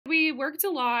worked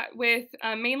a lot with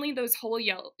mainly those whole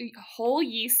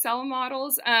yeast cell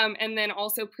models, and then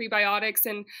also prebiotics.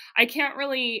 And I can't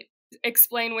really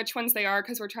explain which ones they are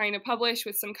because we're trying to publish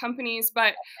with some companies,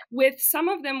 but with some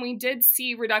of them we did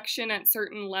see reduction at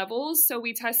certain levels. So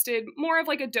we tested more of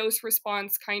like a dose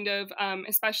response kind of,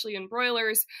 especially in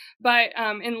broilers, but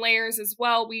in layers as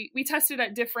well. We tested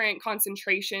at different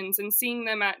concentrations, and seeing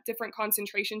them at different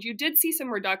concentrations, you did see some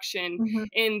reduction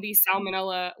in the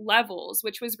salmonella levels,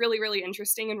 which was really, really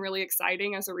interesting and really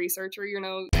exciting as a researcher, you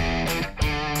know.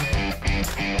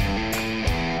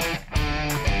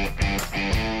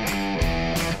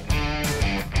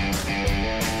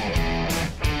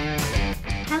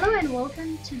 Hello and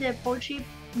welcome to the Poultry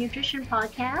Nutrition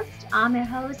Podcast. I'm your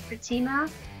host,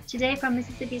 Pratima, today from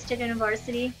Mississippi State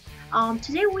University.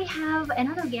 Today we have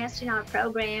another guest in our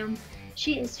program.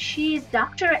 She is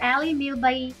Dr. Allison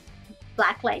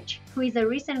Milby-Blackledge, who is a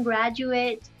recent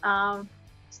graduate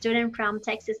student from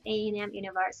Texas A&M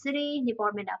University,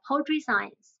 Department of Poultry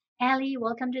Science. Allie,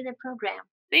 welcome to the program.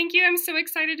 Thank you. I'm so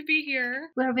excited to be here.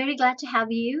 We're very glad to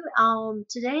have you.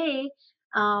 Today,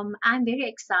 I'm very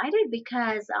excited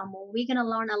because we're going to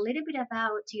learn a little bit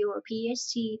about your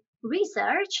PhD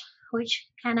research, which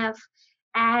kind of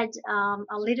adds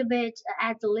a little bit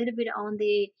on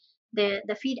the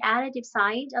feed additive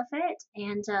side of it,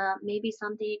 and maybe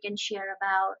something you can share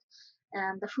about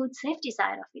the food safety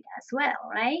side of it as well,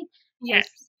 right? Yes.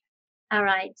 All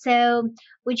right. So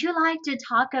would you like to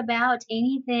talk about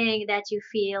anything that you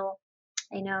feel,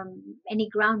 any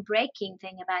groundbreaking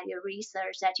thing about your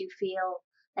research that you feel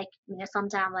like,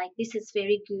 sometimes like this is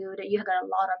very good, you have got a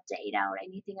lot of data or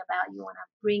anything about you want to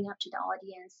bring up to the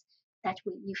audience that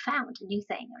you found a new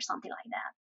thing or something like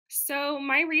that? So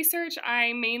my research,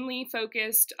 I mainly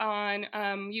focused on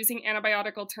using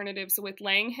antibiotic alternatives with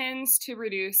laying hens to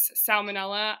reduce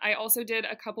salmonella. I also did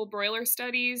a couple broiler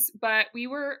studies, but we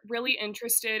were really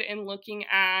interested in looking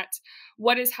at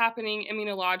what is happening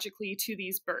immunologically to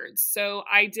these birds. So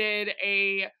I did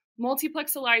a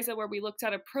multiplex ELISA where we looked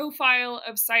at a profile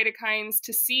of cytokines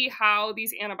to see how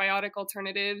these antibiotic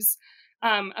alternatives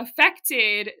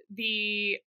affected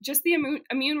the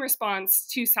immune response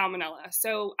to salmonella.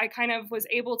 So I kind of was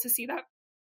able to see that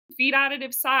feed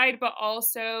additive side, but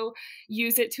also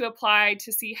use it to apply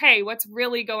to see, hey, what's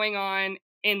really going on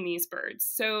in these birds.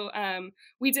 So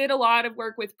we did a lot of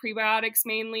work with prebiotics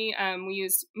mainly. We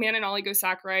used mannan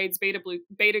oligosaccharides,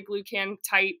 beta-glucan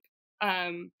type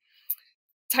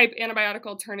antibiotic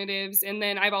alternatives, and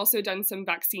then I've also done some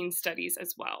vaccine studies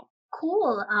as well.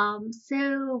 Cool.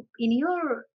 So in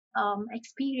your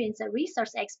experience, a research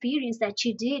experience that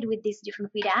you did with these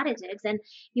different feed additives, and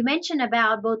you mentioned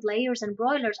about both layers and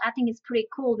broilers, I think it's pretty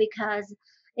cool because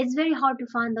it's very hard to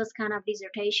find those kind of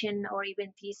dissertation or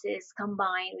even thesis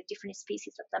combined with different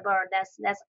species of the bird.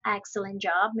 That's excellent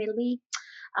job, Milby,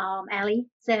 Allie.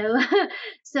 So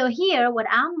so here, what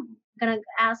I'm gonna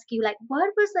ask you, like,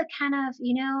 what was the kind of,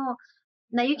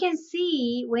 now you can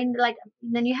see when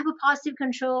then you have a positive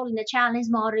control in the challenge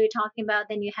model you're talking about,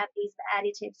 then you have these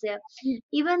additives. So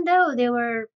even though they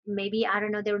were maybe, I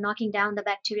don't know, they were knocking down the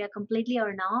bacteria completely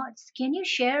or not, can you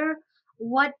share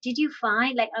what did you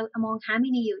find, like among how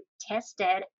many you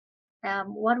tested?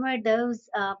 What were those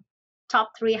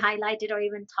top 3 highlighted, or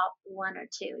even top 1 or 2,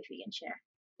 if you can share?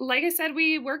 Like I said,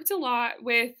 we worked a lot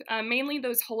with mainly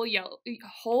those whole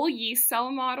yeast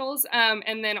cell models,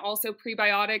 and then also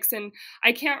prebiotics. And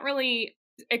I can't really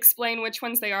explain which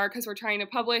ones they are because we're trying to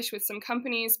publish with some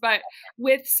companies, but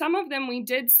with some of them we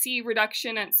did see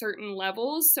reduction at certain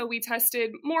levels. So we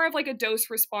tested more of like a dose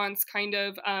response kind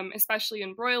of, especially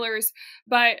in broilers,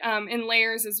 but in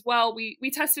layers as well. We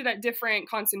tested at different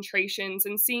concentrations,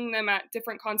 and seeing them at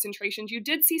different concentrations, you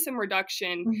did see some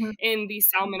reduction in the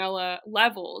salmonella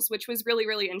levels, which was really,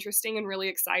 really interesting and really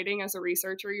exciting as a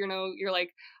researcher. You're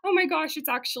like, oh my gosh, it's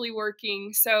actually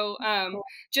working. So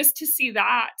just to see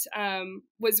that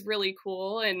was really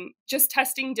cool. And just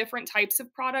testing different types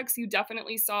of products, you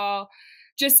definitely saw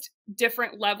just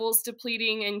different levels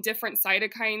depleting and different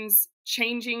cytokines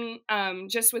changing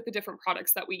just with the different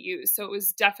products that we use. So it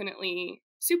was definitely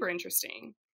super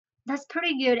interesting. That's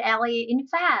pretty good, Ellie. In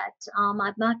fact,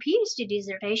 my PhD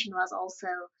dissertation was also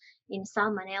in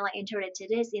Salmonella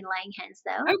enteritidis in laying hens,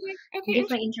 though. Okay.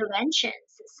 Different interventions.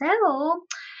 So,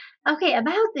 okay,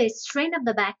 about the strain of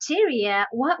the bacteria,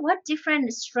 what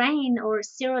different strain or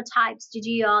serotypes did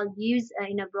you all use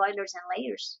in broilers and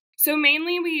layers? So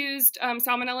mainly we used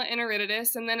Salmonella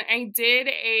enteritidis, and then I did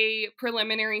a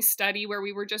preliminary study where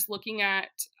we were just looking at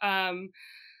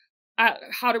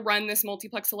how to run this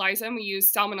multiplex ELISA, and we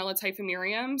used Salmonella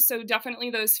typhimurium. So definitely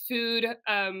those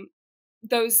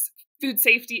food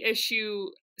safety issue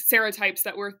serotypes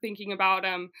that we're thinking about.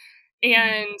 And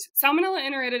Salmonella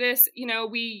enteritidis,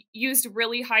 we used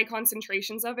really high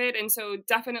concentrations of it. And so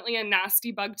definitely a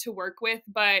nasty bug to work with.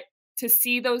 But to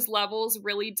see those levels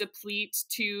really deplete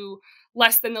to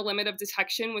less than the limit of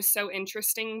detection was so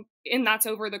interesting. And that's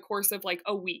over the course of like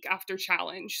a week after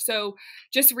challenge. So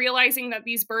just realizing that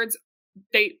these birds,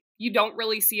 you don't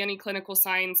really see any clinical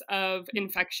signs of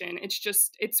infection.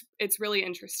 It's really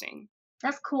interesting.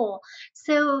 That's cool.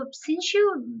 So, since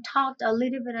you talked a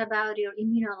little bit about your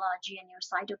immunology and your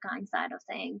cytokine side of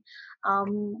thing,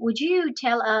 would you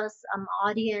tell us,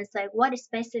 audience, like what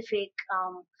specific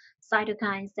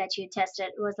cytokines that you tested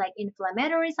was like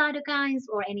inflammatory cytokines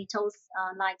or any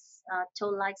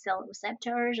toll-like cell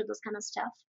receptors or those kind of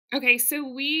stuff? Okay, so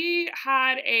we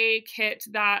had a kit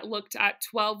that looked at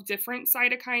 12 different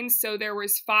cytokines. So there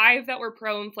was 5 that were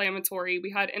pro-inflammatory.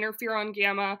 We had interferon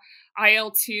gamma,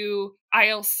 IL-2,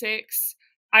 IL-6,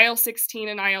 IL-16,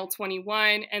 and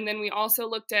IL-21. And then we also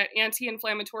looked at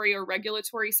anti-inflammatory or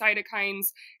regulatory cytokines,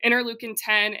 interleukin-10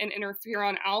 and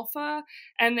interferon alpha.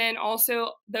 And then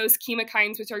also those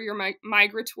chemokines, which are your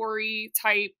migratory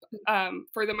type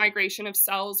for the migration of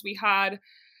cells. We had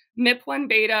MIP1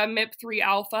 beta, MIP3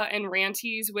 alpha, and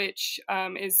RANTES, which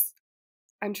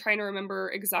I'm trying to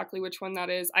remember exactly which one that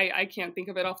is. I can't think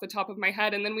of it off the top of my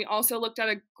head. And then we also looked at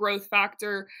a growth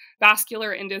factor,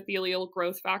 vascular endothelial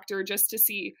growth factor, just to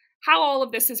see how all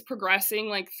of this is progressing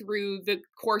like through the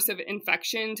course of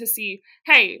infection to see,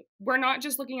 hey, we're not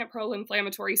just looking at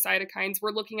pro-inflammatory cytokines,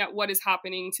 we're looking at what is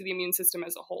happening to the immune system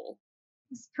as a whole.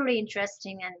 It's pretty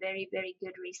interesting and very, very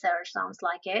good research. Sounds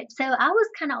like it. So I was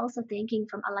kind of also thinking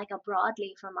from like a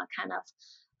broadly from a kind of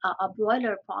a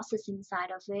broiler processing side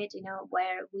of it,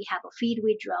 where we have a feed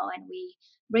withdrawal and we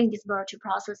bring this bird to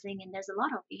processing, and there's a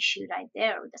lot of issue right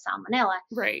there with the salmonella.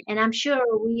 Right, And I'm sure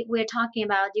we're talking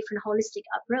about different holistic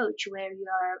approach where you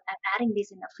are adding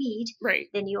this in the feed, right.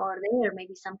 then you are there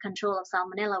maybe some control of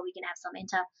salmonella. We can have some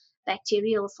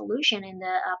antibacterial solution in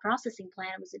the processing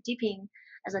plant with a dipping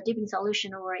as a dipping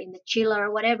solution or in the chiller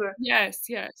or whatever. Yes,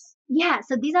 yes. Yeah,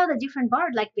 so these are the different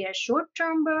bird, like we're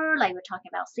short-term bird, like we're talking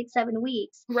about 6, 7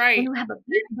 weeks. Right. Then we have a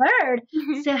big bird.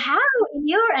 So how in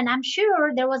your, and I'm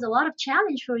sure there was a lot of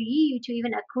challenge for you to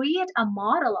even create a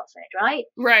model of it, right?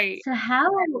 Right. So how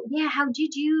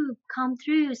did you come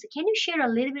through? So can you share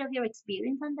a little bit of your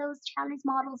experience on those challenge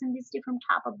models in this different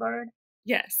type of bird?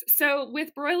 Yes. So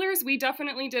with broilers, we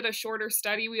definitely did a shorter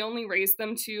study. We only raised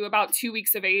them to about 2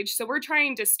 weeks of age. So we're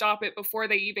trying to stop it before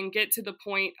they even get to the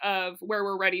point of where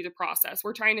we're ready to process.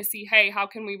 We're trying to see, hey, how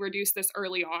can we reduce this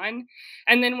early on?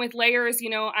 And then with layers,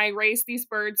 I raised these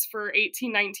birds for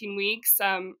 18, 19 weeks,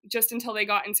 just until they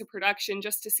got into production,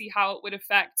 just to see how it would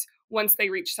affect once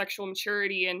they reach sexual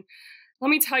maturity. And let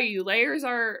me tell you, layers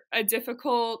are a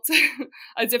difficult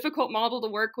a difficult model to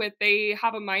work with. They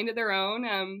have a mind of their own,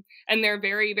 and they're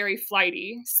very, very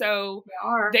flighty. So They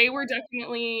are. they were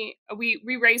definitely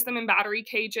we raised them in battery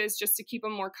cages just to keep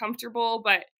them more comfortable.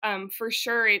 But for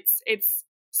sure, it's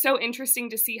so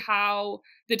interesting to see how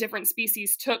the different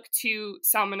species took to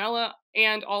salmonella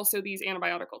and also these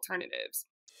antibiotic alternatives.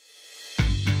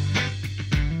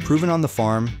 Proven on the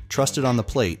farm, trusted on the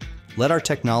plate, let our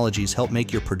technologies help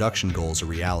make your production goals a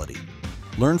reality.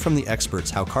 Learn from the experts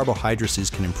how carbohydrates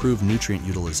can improve nutrient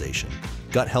utilization,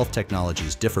 gut health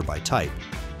technologies differ by type,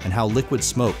 and how liquid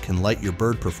smoke can light your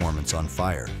bird performance on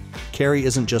fire. Carey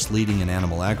isn't just leading in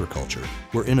animal agriculture,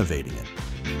 we're innovating it.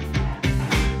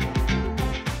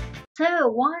 So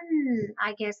one,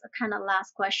 I guess, a kind of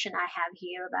last question I have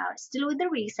here about still with the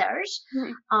research.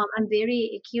 I'm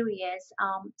very curious.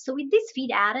 So with these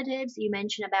feed additives, you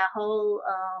mentioned about whole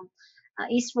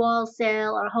yeast wall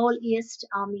cell or whole yeast,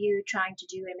 you trying to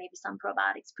do and maybe some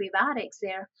probiotics, prebiotics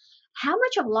there. How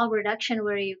much of log reduction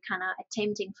were you kind of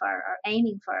attempting for or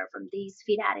aiming for from these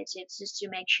feed additives just to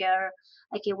make sure,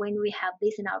 okay, when we have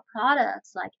this in our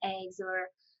products like eggs or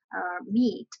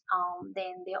meat,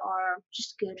 then they are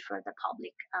just good for the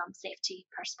public safety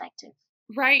perspective.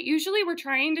 Right. Usually we're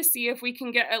trying to see if we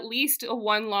can get at least a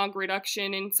 1 log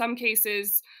reduction. In some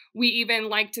cases, we even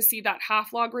like to see that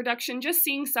half log reduction, just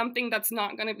seeing something that's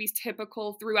not going to be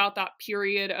typical throughout that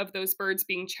period of those birds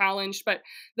being challenged. But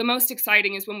the most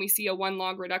exciting is when we see a 1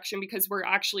 log reduction because we're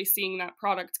actually seeing that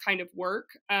product kind of work.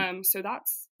 So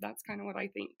that's kind of what I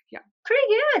think. Yeah. Pretty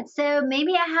good. So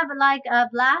maybe I have like a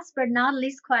last but not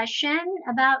least question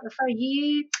about for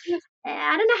you.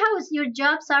 I don't know how is your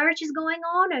job search is going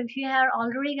on, or if you have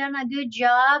already done a good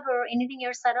job, or anything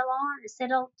you're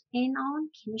settled in on.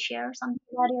 Can you share something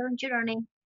about your journey?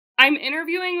 I'm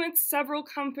interviewing with several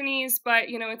companies, but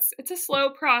it's a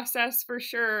slow process for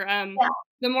sure. Yeah.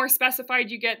 The more specified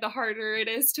you get, the harder it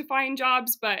is to find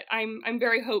jobs, but I'm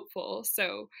very hopeful.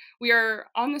 So we are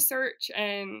on the search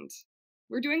and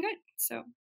we're doing good. So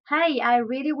Hey, I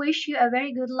really wish you a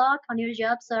very good luck on your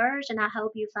job search, and I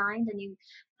hope you find a new,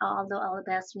 all the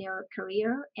best in your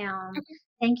career.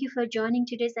 Thank you for joining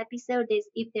today's episode.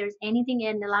 If there's anything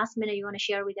in the last minute you want to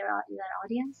share with our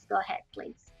audience, go ahead,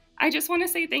 please. I just want to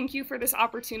say thank you for this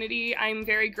opportunity. I'm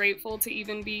very grateful to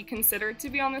even be considered to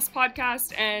be on this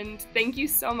podcast, and thank you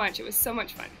so much. It was so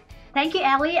much fun. Thank you,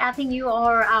 Ellie. I think you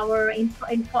are our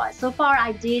so far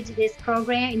I did this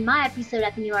program. In my episode,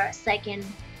 I think you are a second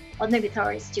or maybe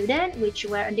third student, which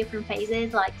were in different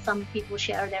phases. Like some people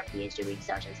share their PhD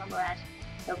research and some were at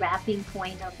the wrapping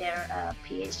point of their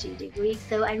PhD degree.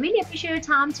 So I really appreciate your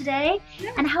time today,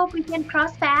 and I hope we can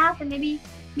cross paths and maybe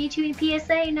meet you in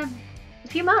PSA in a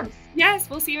few months. Yes,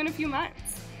 we'll see you in a few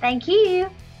months. Thank you.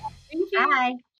 Thank you. Bye.